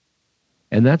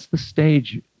 And that's the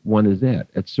stage one is at.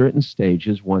 At certain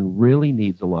stages, one really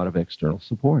needs a lot of external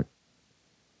support.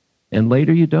 And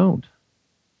later you don't.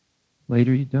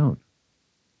 Later you don't.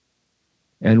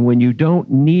 And when you don't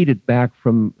need it back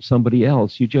from somebody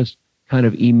else, you're just kind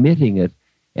of emitting it.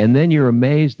 And then you're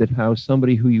amazed at how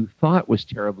somebody who you thought was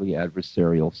terribly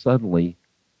adversarial suddenly,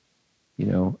 you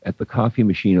know, at the coffee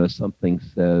machine or something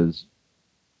says,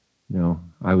 you know,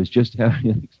 I was just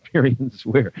having an experience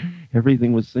where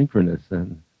everything was synchronous.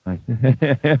 And I,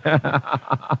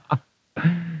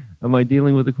 am I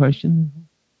dealing with the question?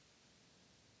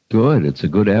 Good. It's a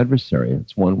good adversary.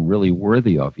 It's one really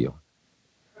worthy of you.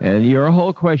 And your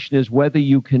whole question is whether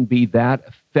you can be that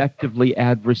effectively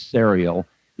adversarial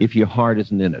if your heart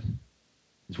isn't in it,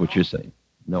 is what you're saying.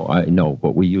 No, I know,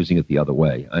 but we're using it the other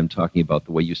way. I'm talking about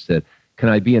the way you said, can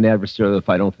I be an adversarial if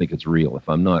I don't think it's real, if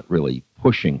I'm not really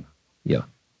pushing? Yeah.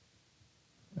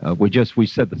 We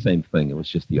said the same thing. It was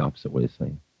just the opposite way of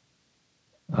saying.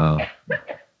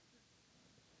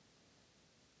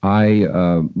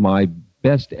 My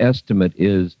best estimate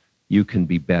is you can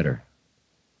be better.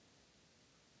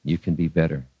 You can be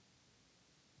better.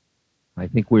 I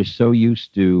think we're so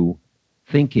used to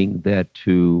thinking that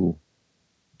to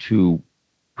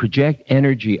project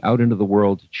energy out into the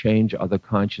world to change other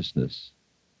consciousness,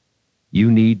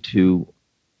 you need to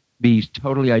be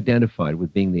totally identified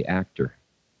with being the actor.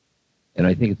 And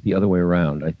I think it's the other way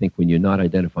around. I think when you're not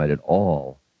identified at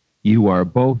all, you are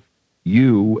both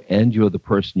you and you're the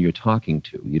person you're talking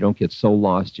to. You don't get so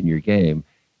lost in your game,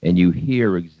 and you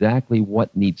hear exactly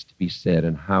what needs to be said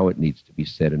and how it needs to be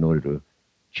said in order to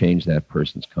change that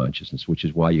person's consciousness, which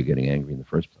is why you're getting angry in the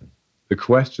first place. The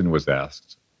question was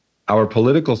asked, our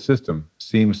political system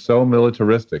seems so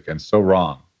militaristic and so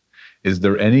wrong. Is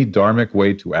there any dharmic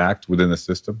way to act within the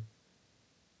system?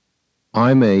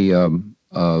 I'm a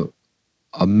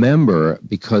member,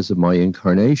 because of my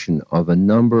incarnation, of a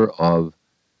number of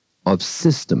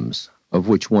systems, of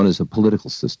which one is a political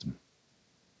system.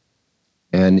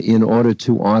 And in order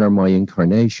to honor my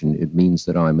incarnation, it means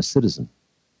that I'm a citizen.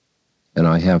 And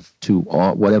I have to,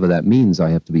 whatever that means,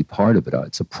 I have to be part of it.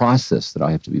 It's a process that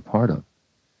I have to be part of.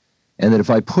 And that if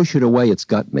I push it away, it's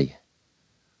got me.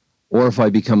 Or if I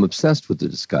become obsessed with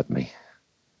it, it's got me.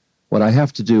 What I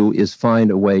have to do is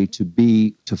find a way to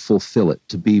fulfill it,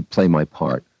 play my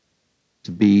part,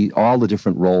 to be all the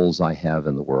different roles I have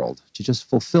in the world, to just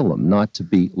fulfill them, not to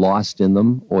be lost in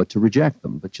them or to reject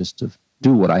them, but just to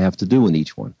do what I have to do in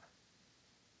each one.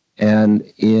 And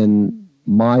in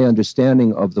my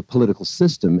understanding of the political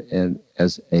system, and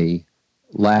as a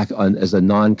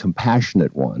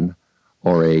non-compassionate one,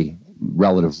 or a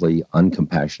relatively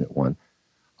uncompassionate one,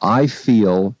 I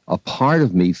feel, a part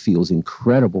of me feels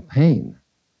incredible pain,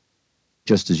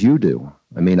 just as you do.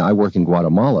 I mean, I work in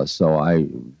Guatemala, so I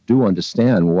do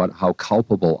understand how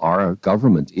culpable our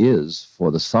government is for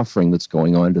the suffering that's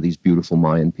going on to these beautiful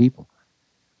Mayan people.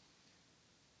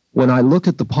 When I look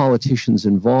at the politicians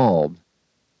involved,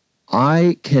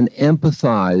 I can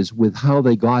empathize with how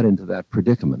they got into that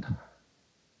predicament.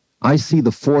 I see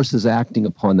the forces acting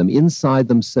upon them inside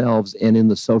themselves and in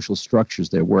the social structures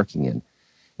they're working in.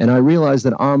 And I realize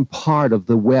that I'm part of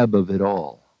the web of it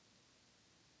all.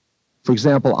 For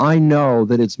example, I know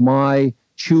that it's my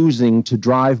choosing to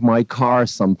drive my car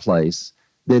someplace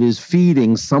that is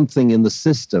feeding something in the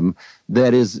system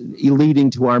that is leading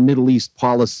to our Middle East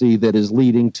policy, that is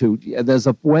leading to, there's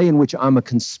a way in which I'm a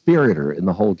conspirator in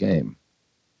the whole game.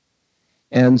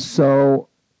 And so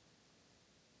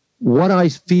what I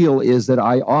feel is that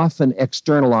I often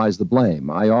externalize the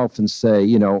blame. I often say,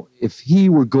 you know, if he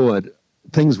were good,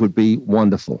 things would be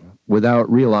wonderful,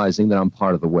 without realizing that I'm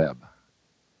part of the web.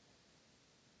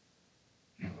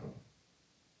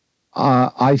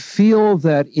 I feel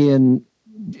that in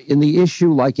the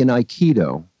issue, like in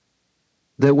Aikido,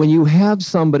 that when you have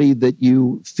somebody that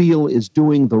you feel is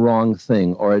doing the wrong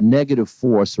thing, or a negative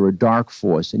force or a dark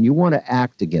force, and you want to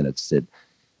act against it,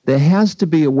 there has to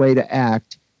be a way to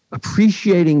act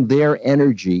appreciating their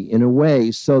energy in a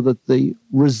way so that the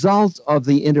result of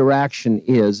the interaction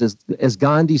is, as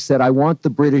Gandhi said, I want the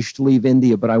British to leave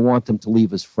India, but I want them to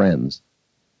leave as friends.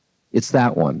 It's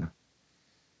that one.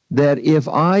 That if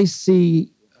I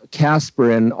see Casper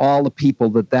and all the people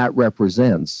that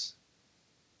represents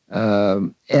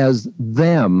as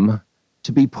them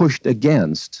to be pushed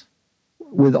against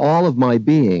with all of my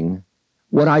being,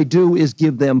 what I do is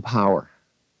give them power.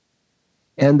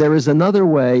 And there is another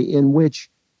way in which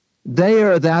they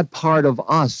are that part of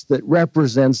us that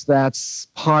represents that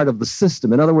part of the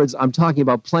system. In other words, I'm talking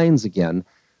about planes again,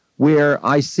 where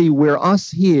I see we're us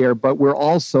here, but we're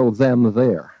also them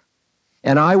there.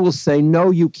 And I will say,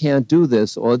 no, you can't do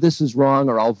this, or this is wrong,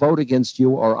 or I'll vote against you,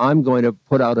 or I'm going to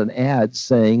put out an ad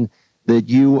saying that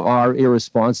you are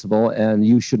irresponsible and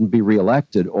you shouldn't be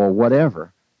reelected, or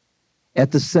whatever.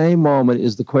 At the same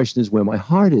moment the question is where my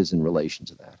heart is in relation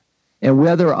to that. And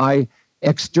whether I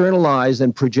externalize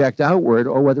and project outward,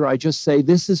 or whether I just say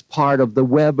this is part of the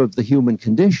web of the human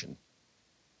condition,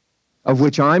 of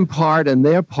which I'm part and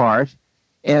they're part.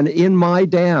 And in my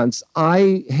dance,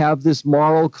 I have this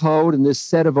moral code and this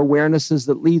set of awarenesses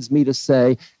that leads me to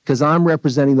say, because I'm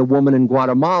representing the woman in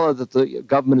Guatemala that the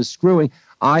government is screwing,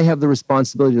 I have the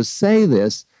responsibility to say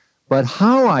this. But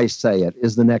how I say it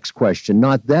is the next question,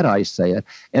 not that I say it.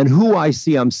 And who I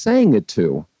see I'm saying it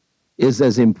to is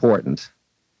as important.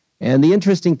 And the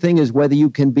interesting thing is whether you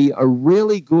can be a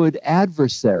really good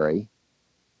adversary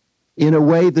in a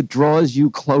way that draws you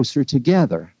closer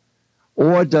together,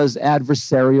 or does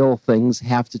adversarial things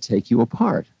have to take you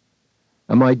apart?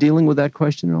 Am I dealing with that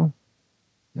question at all?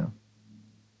 Yeah.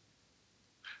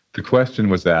 The question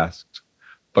was asked,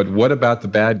 but what about the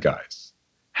bad guys?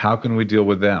 How can we deal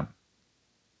with them?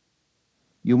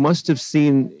 You must have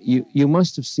seen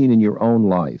in your own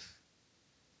life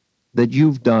that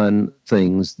you've done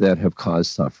things that have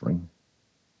caused suffering,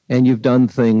 and you've done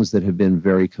things that have been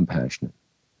very compassionate.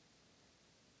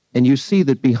 And you see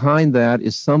that behind that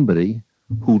is somebody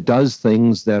who does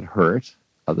things that hurt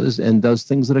others and does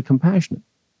things that are compassionate.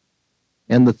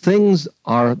 And the things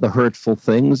are the hurtful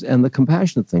things and the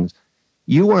compassionate things.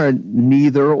 You are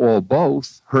neither or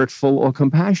both hurtful or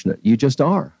compassionate. You just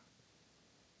are.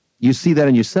 You see that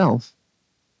in yourself.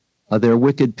 There are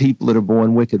wicked people that are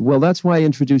born wicked. Well, that's why I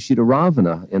introduced you to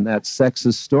Ravana in that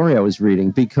sexist story I was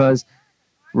reading, because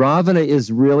Ravana is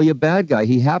really a bad guy.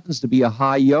 He happens to be a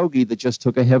high yogi that just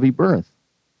took a heavy birth.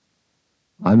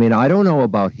 I mean, I don't know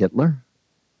about Hitler.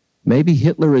 Maybe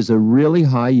Hitler is a really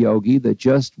high yogi that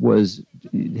just was,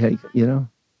 you know,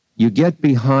 you get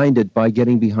behind it by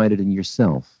getting behind it in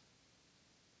yourself.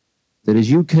 That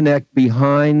as you connect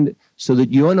behind so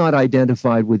that you're not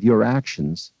identified with your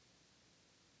actions,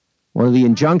 one of the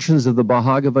injunctions of the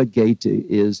Bhagavad Gita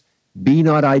is, be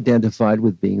not identified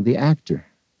with being the actor.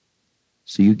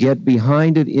 So you get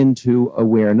behind it into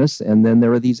awareness, and then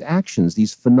there are these actions,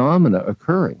 these phenomena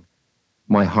occurring.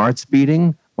 My heart's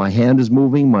beating, my hand is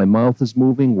moving, my mouth is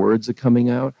moving, words are coming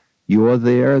out, you're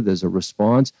there, there's a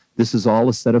response. This is all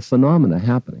a set of phenomena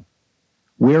happening.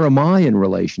 Where am I in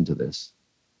relation to this?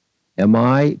 Am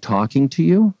I talking to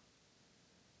you?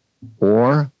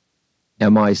 Or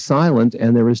am I silent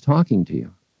and there is talking to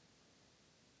you?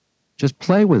 Just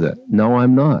play with it. No,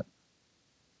 I'm not.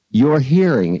 You're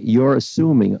hearing, you're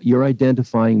assuming, you're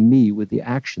identifying me with the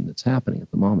action that's happening at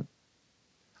the moment.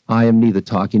 I am neither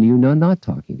talking to you nor not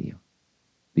talking to you,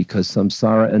 because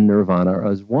samsara and nirvana are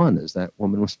as one, as that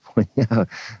woman was pointing out.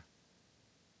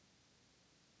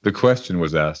 The question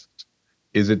was asked,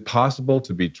 is it possible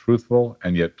to be truthful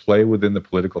and yet play within the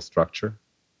political structure?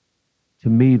 To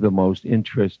me, the most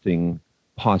interesting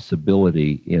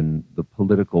possibility in the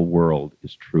political world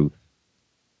is truth.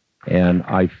 And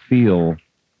I feel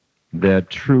that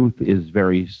truth is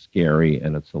very scary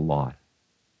and it's a lot.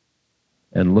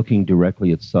 And looking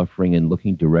directly at suffering and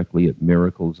looking directly at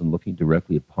miracles and looking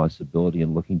directly at possibility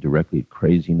and looking directly at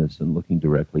craziness and looking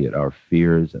directly at our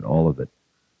fears and all of it,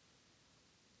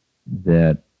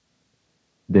 that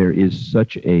there is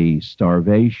such a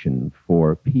starvation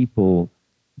for people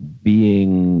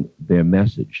being their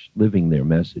message, living their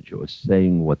message, or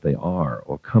saying what they are,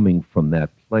 or coming from that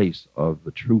place of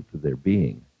the truth of their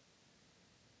being,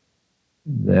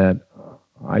 that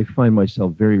I find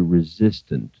myself very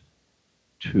resistant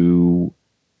to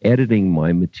editing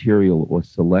my material or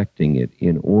selecting it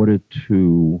in order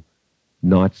to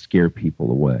not scare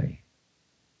people away.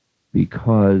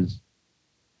 Because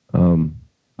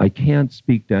I can't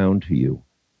speak down to you.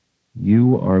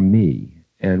 You are me,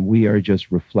 and we are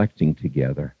just reflecting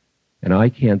together. And I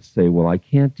can't say, well, I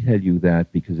can't tell you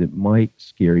that because it might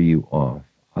scare you off.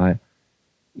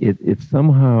 It's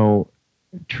somehow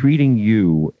treating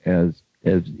you as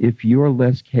if you're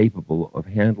less capable of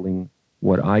handling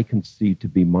what I can see to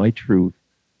be my truth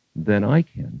than I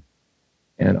can.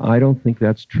 And I don't think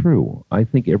that's true. I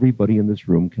think everybody in this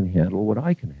room can handle what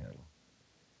I can handle.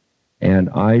 And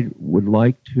I would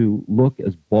like to look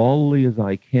as boldly as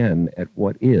I can at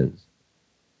what is.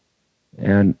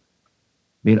 And I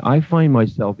mean, I find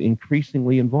myself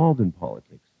increasingly involved in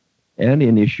politics and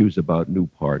in issues about new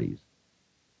parties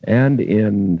and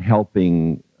in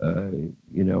helping,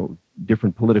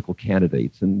 different political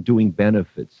candidates and doing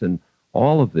benefits and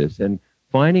all of this. And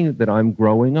finding that I'm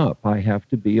growing up, I have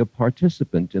to be a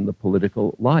participant in the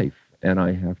political life and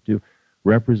I have to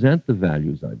represent the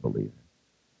values I believe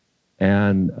in.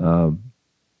 And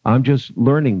I'm just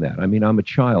learning that. I mean, I'm a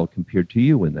child compared to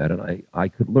you in that, and I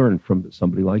could learn from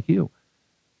somebody like you.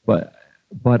 But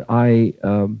I,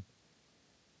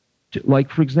 like,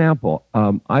 for example,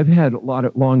 I've had a lot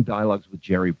of long dialogues with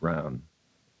Jerry Brown.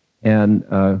 And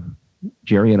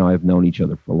Jerry and I have known each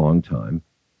other for a long time.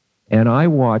 And I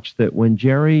watched that when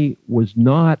Jerry was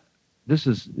not, this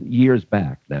is years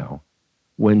back now,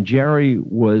 when Jerry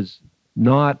was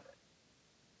not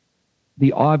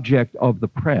the object of the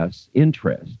press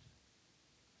interest,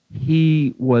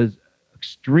 he was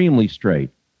extremely straight.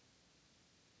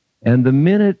 And the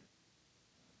minute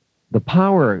the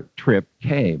power trip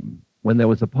came, when there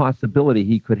was a possibility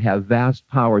he could have vast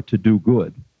power to do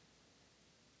good,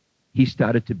 he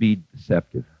started to be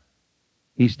deceptive.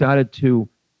 He started to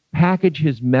package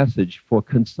his message for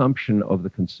consumption of the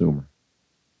consumer.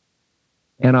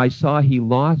 And I saw he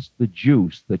lost the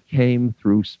juice that came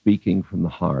through speaking from the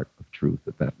heart of truth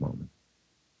at that moment.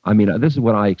 I mean, this is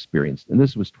what I experienced, and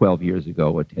this was 12 years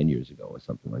ago or 10 years ago or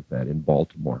something like that in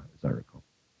Baltimore, as I recall.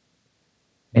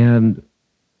 And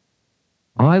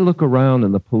I look around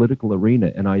in the political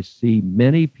arena and I see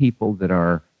many people that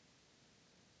are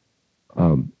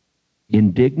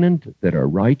indignant, that are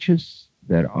righteous,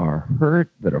 that are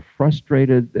hurt, that are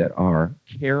frustrated, that are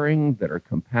caring, that are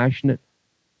compassionate.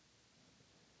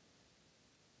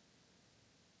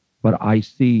 But I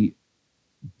see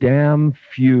damn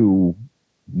few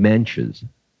mensches.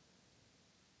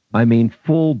 I mean,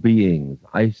 full beings.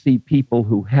 I see people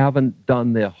who haven't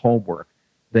done their homework.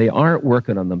 They aren't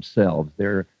working on themselves.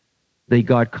 They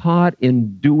got caught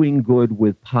in doing good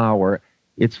with power.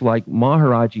 It's like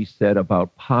Maharaji said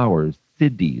about powers,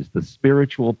 siddhis, the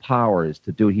spiritual powers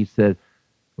to do. He said,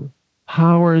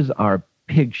 powers are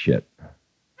pig shit.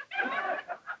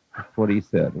 That's what he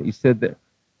said. He said that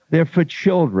they're for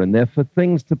children. They're for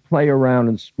things to play around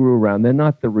and screw around. They're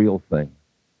not the real thing.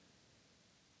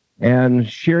 And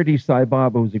Shirdi Sai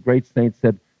Baba, who's a great saint,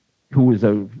 said, who was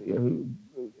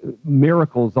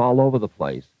miracles all over the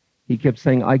place. He kept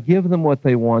saying, I give them what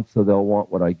they want so they'll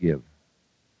want what I give.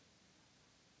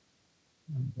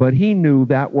 But he knew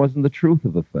that wasn't the truth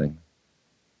of the thing.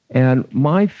 And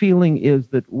my feeling is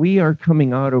that we are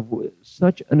coming out of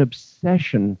such an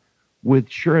obsession with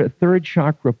third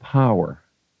chakra power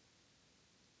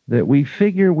that we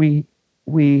figure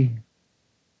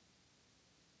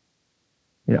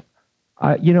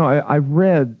I've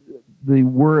read the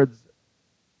words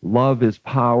love is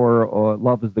power or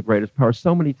love is the greatest power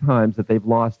so many times that they've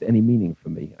lost any meaning for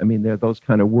me. I mean, they're those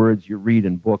kind of words you read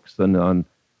in books and on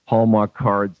Hallmark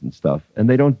cards and stuff, and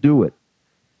they don't do it.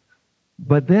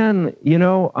 But then,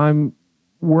 I'm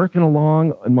working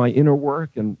along in my inner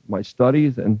work and my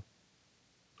studies, and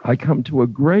I come to a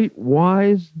great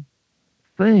wise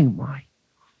thing.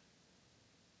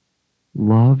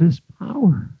 Love is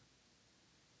power.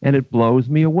 And it blows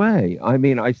me away. I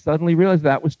mean, I suddenly realized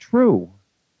that was true.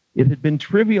 It had been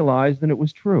trivialized, and it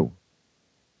was true.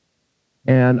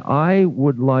 And I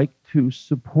would like to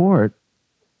support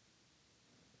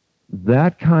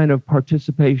that kind of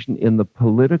participation in the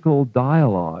political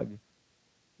dialogue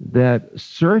that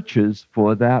searches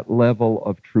for that level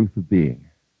of truth of being.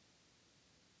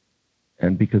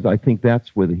 And because I think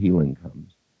that's where the healing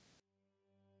comes.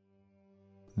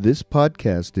 This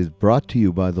podcast is brought to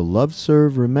you by the Love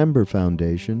Serve Remember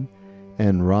Foundation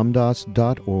and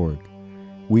ramdas.org.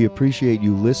 We appreciate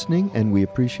you listening, and we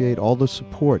appreciate all the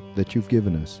support that you've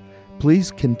given us.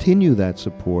 Please continue that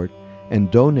support and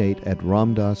donate at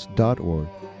ramdas.org.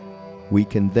 We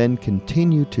can then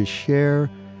continue to share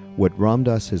what Ram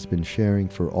Dass has been sharing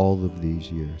for all of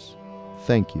these years.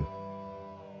 Thank you.